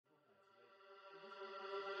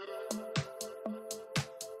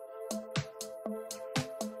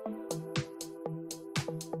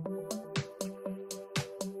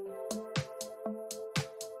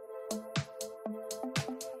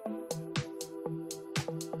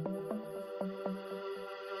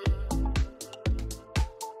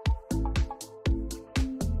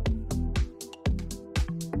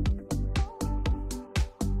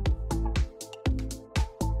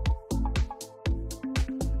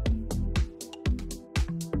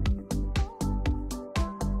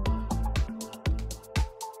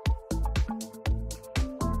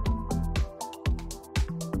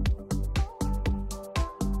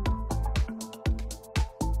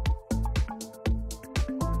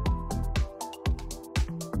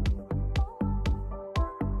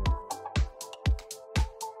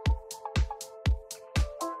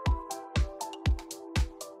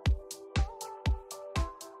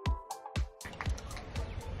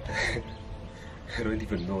I don't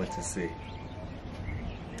even know what to say.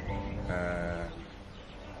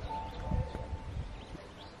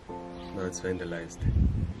 Now it's vandalized.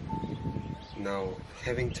 Now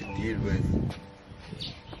having to deal with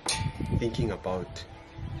thinking about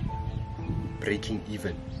breaking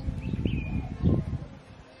even.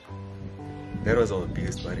 That was our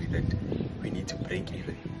biggest worry, that we need to break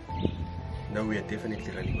even. Now we are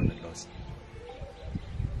definitely running on a loss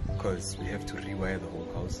because we have to rewire the whole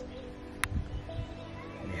house.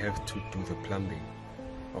 We have to do the plumbing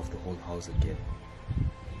of the whole house again.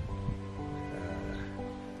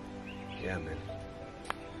 Yeah, man.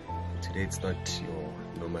 Today it's not your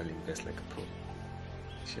normal invest like a pro.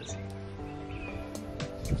 Cheers.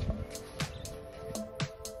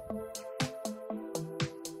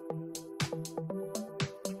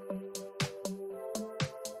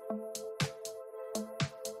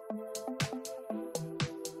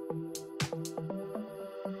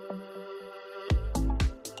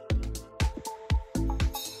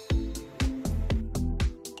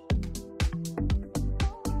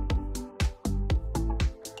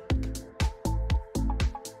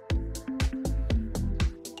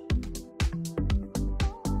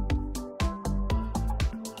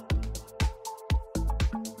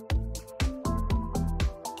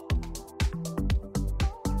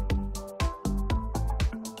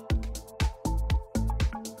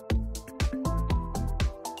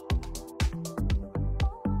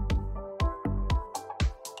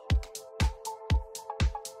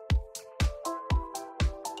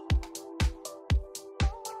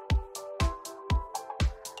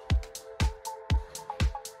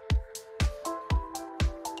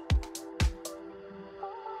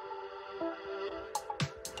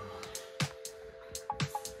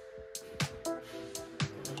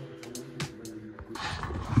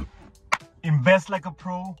 Invest like a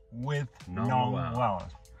pro with Nongwealth. Nongwealth.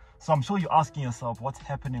 So I'm sure you're asking yourself, what's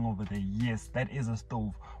happening over there? Yes, that is a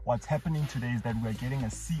stove. What's happening today is that we're getting a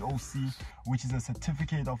COC, which is a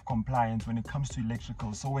certificate of compliance when it comes to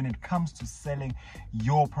electrical. So when it comes to selling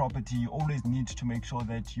your property, you always need to make sure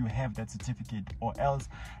that you have that certificate, or else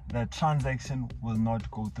the transaction will not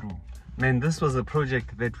go through. Man, this was a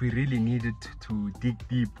project that we really needed to dig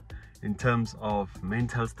deep in terms of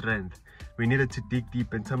mental strength. We needed to dig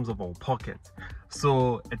deep in terms of our pockets.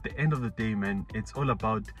 So at the end of the day, man, it's all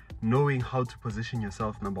about knowing how to position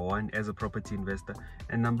yourself, number one, as a property investor,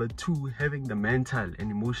 and number two, having the mental and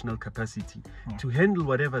emotional capacity to handle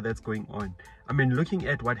whatever that's going on. I mean, looking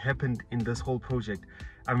at what happened in this whole project,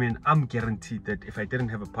 I mean, I'm guaranteed that if I didn't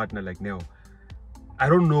have a partner like Neo, I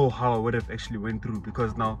don't know how I would have actually went through,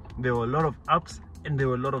 because now there were a lot of ups and there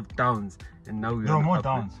were a lot of downs, and now there were more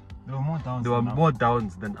downs. There were more downs. There were more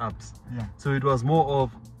downs than ups. Yeah. So it was more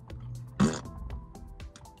of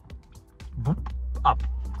up.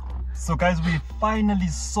 So guys, we finally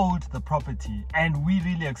sold the property and we're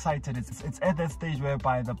really excited. It's at that stage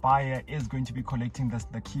whereby the buyer is going to be collecting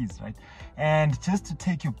the keys, right? And just to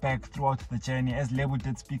take you back throughout the journey, as Lebo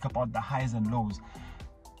did speak about the highs and lows,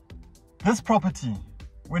 this property,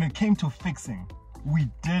 when it came to fixing, we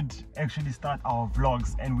did actually start our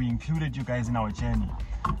vlogs and we included you guys in our journey.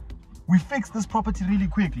 We fixed this property really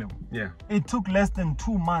quickly. Yeah. It took less than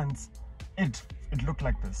 2 months. It looked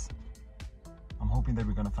like this. I'm hoping that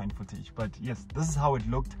we're gonna find footage, but yes, this is how it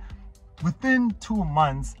looked. Within 2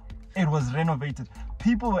 months, it was renovated.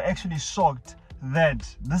 People were actually shocked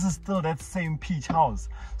that this is still that same peach house.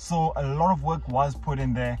 So a lot of work was put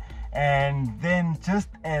in there. And then just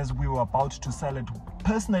as we were about to sell it,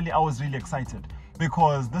 personally, I was really excited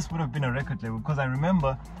because this would have been a record label. Because I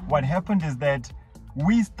remember what happened is that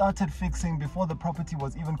we started fixing before the property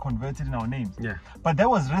was even converted in our names. Yeah. But that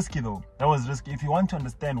was risky though. That was risky. If you want to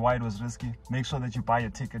understand why it was risky, make sure that you buy a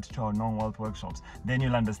ticket to our Nongwealth workshops. Then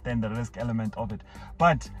you'll understand the risk element of it.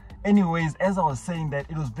 But anyways, as I was saying that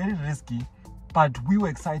it was very risky, but we were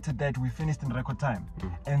excited that we finished in record time.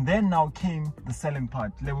 And then now came the selling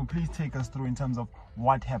part. Lebo, please take us through in terms of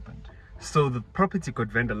what happened. So the property got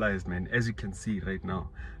vandalized, man, as you can see right now.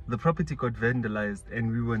 The property got vandalized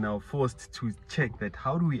and we were now forced to check that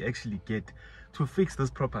how do we actually get to fix this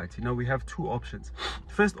property. Now we have two options.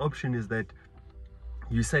 First option is that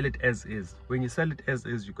you sell it as is. When you sell it as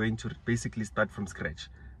is, you're going to basically start from scratch,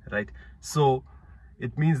 right? So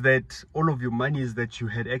it means that all of your monies that you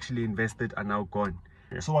had actually invested are now gone.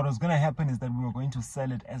 Yeah. So what was going to happen is that we were going to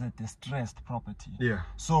sell it as a distressed property. Yeah.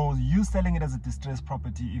 So you selling it as a distressed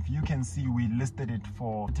property, if you can see, we listed it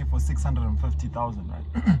for 650,000,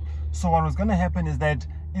 right? So what was going to happen is that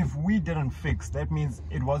if we didn't fix, that means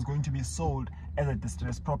it was going to be sold as a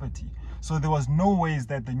distressed property. So there was no ways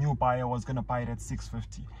that the new buyer was going to buy it at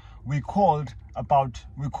 650. We called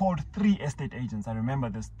 3 estate agents. I remember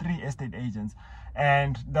this, 3 estate agents,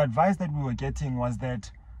 and the advice that we were getting was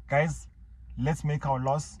that, guys, let's make our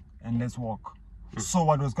loss and let's walk. So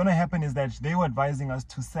what was going to happen is that they were advising us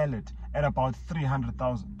to sell it at about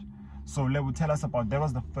 300,000. So let me tell us about, that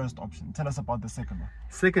was the first option. Tell us about the second one.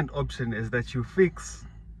 Second option is that you fix,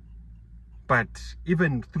 but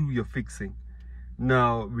even through your fixing,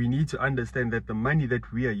 now we need to understand that the money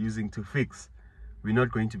that we are using to fix, we're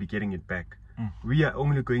not going to be getting it back. We are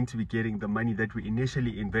only going to be getting the money that we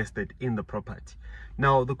initially invested in the property.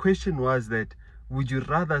 Now the question was that, would you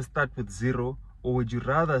rather start with zero, or would you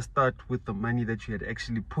rather start with the money that you had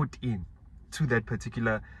actually put in to that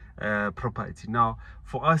particular property? Now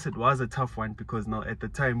for us it was a tough one, because now at the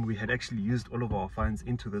time we had actually used all of our funds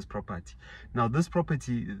into this property. Now this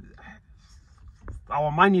property,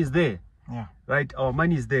 our money is there. Yeah. Right, our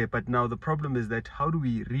money is there, but now the problem is that how do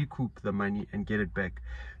we recoup the money and get it back?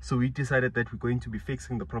 So we decided that we're going to be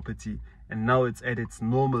fixing the property, and now it's at its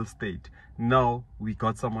normal state. Now we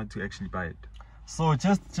got someone to actually buy it. So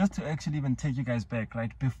just to actually even take you guys back,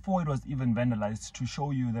 right, before it was even vandalized, to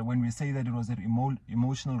show you that when we say that it was an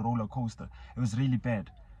emotional roller coaster, it was really bad.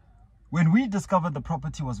 When we discovered the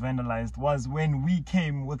property was vandalized was when we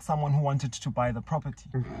came with someone who wanted to buy the property.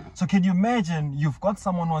 So can you imagine, you've got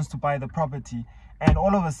someone who wants to buy the property, and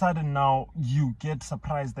all of a sudden now you get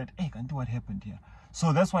surprised that, hey, can't do what happened here.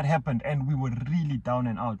 So that's what happened, and we were really down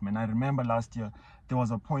and out, man. I remember last year there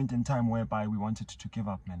was a point in time whereby we wanted to give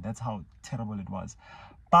up, man. That's how terrible it was.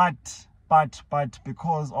 But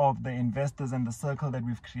because of the investors and the circle that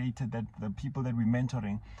we've created, that the people that we're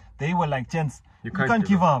mentoring, they were like, gents, you can't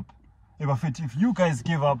give up. If you guys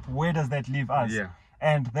give up, where does that leave us? Yeah.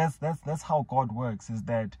 And that's how God works, is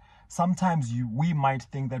that sometimes we might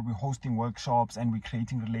think that we're hosting workshops and we're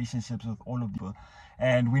creating relationships with all of people,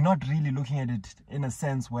 and we're not really looking at it in a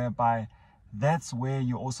sense whereby that's where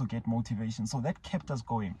you also get motivation. So that kept us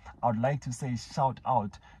going. I would like to say shout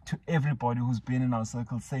out to everybody who's been in our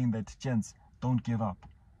circle saying that, gents, don't give up.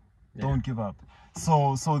 Yeah. Don't give up.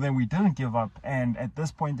 So then we didn't give up, and at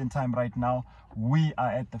this point in time right now we are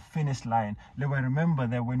at the finish line. I remember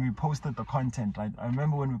that when we posted the content, right? I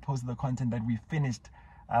remember when we posted the content that we finished.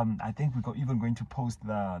 I think we got even going to post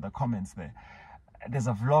the comments there. There's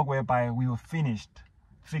a vlog whereby we were finished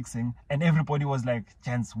fixing, and everybody was like,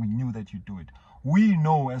 gents, we knew that you'd do it. We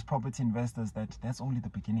know as property investors that that's only the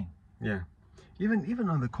beginning. Yeah. Even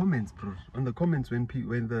on the comments, bro. On the comments when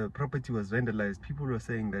the property was vandalized, people were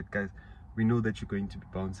saying that, guys, we know that you're going to be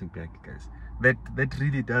bouncing back, guys. That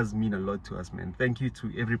really does mean a lot to us, man. Thank you to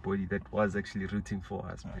everybody that was actually rooting for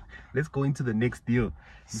us, man. Let's go into the next deal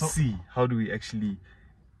and see how do we actually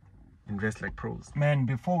invest like pros. Man,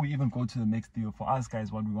 before we even go to the next deal, for us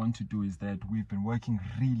guys, what we want to do is that we've been working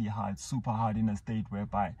really hard, super hard, in a state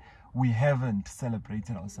whereby we haven't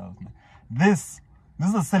celebrated ourselves, man. This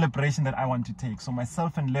is a celebration that I want to take. So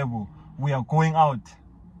myself and Lebo, we are going out.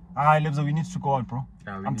 Lebzo, we need to go out, bro.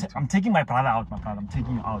 Yeah, I'm taking my brother out, my brother. I'm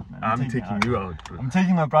taking you out, man. I'm taking you out, bro. I'm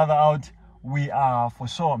taking my brother out. We are for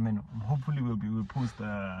sure, man. Hopefully we'll post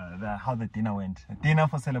how the dinner went. A dinner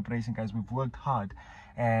for celebration, guys. We've worked hard,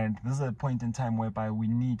 and this is a point in time whereby we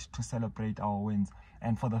need to celebrate our wins.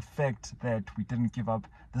 And for the fact that we didn't give up,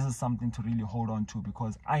 this is something to really hold on to,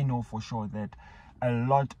 because I know for sure that a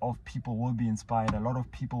lot of people will be inspired. A lot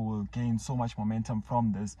of people will gain so much momentum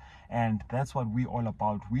from this, and that's what we're all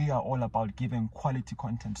about. We are all about giving quality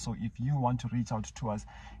content. So if you want to reach out to us,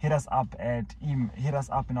 hit us up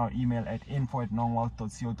in our email at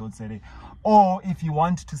info@nongwealth.co.za, or if you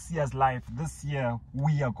want to see us live this year,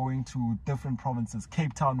 we are going to different provinces.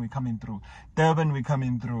 Cape Town, we're coming through. Durban, we're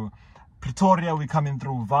coming through. Pretoria, we're coming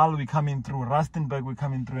through. Vaal, we're coming through. Rustenburg, we're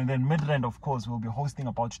coming through. And then Midrand, of course, we'll be hosting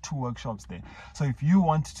about 2 workshops there. So if you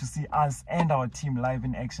want to see us and our team live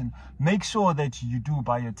in action, make sure that you do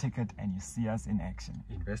buy your ticket and you see us in action.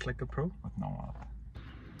 Invest like a pro. With Nawab.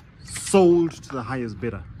 Sold to the highest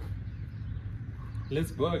bidder.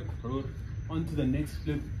 Let's work, bro. On to the next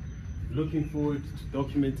flip. Looking forward to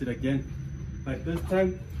document it again. But this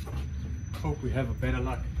time, hope we have a better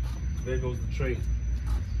luck. There goes the train.